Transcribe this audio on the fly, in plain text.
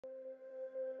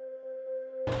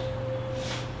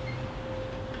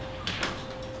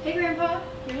Hey Grandpa,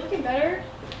 you're looking better.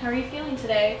 How are you feeling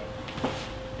today?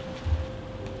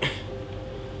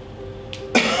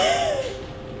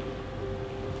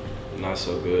 Not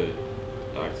so good.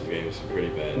 Doctor gave me some pretty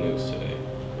bad news today.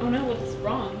 Oh no, what's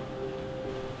wrong?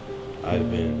 I've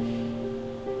been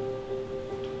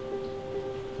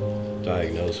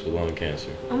diagnosed with lung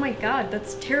cancer. Oh my god,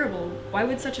 that's terrible. Why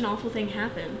would such an awful thing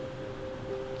happen?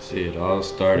 See, it all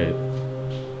started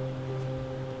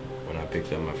when I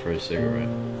picked up my first cigarette.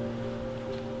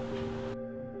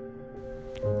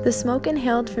 The smoke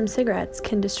inhaled from cigarettes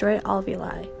can destroy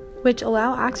alveoli, which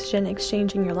allow oxygen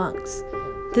exchange in your lungs.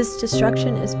 This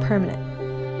destruction is permanent.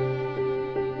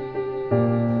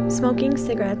 Smoking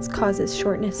cigarettes causes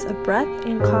shortness of breath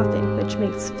and coughing, which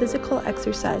makes physical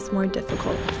exercise more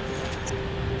difficult.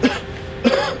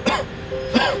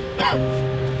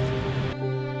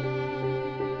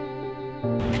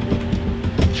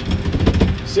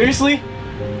 Seriously?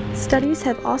 Studies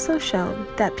have also shown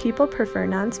that people prefer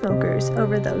non-smokers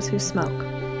over those who smoke.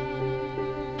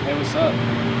 Hey, what's up?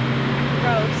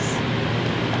 Gross.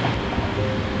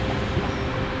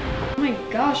 Oh my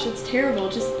gosh, that's terrible.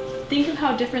 Just think of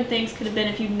how different things could have been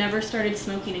if you'd never started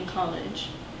smoking in college.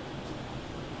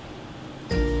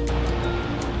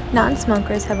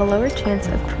 Non-smokers have a lower chance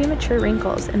of premature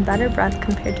wrinkles and better breath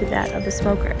compared to that of a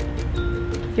smoker.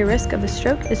 Your risk of a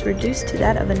stroke is reduced to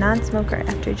that of a non-smoker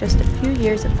after just a few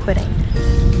years of quitting.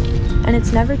 And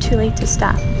it's never too late to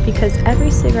stop, because every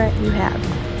cigarette you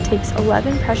have takes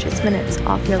 11 precious minutes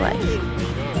off your life.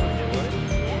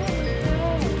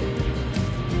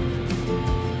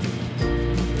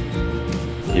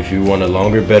 If you want a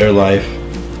longer, better life,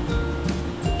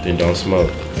 then don't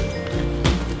smoke.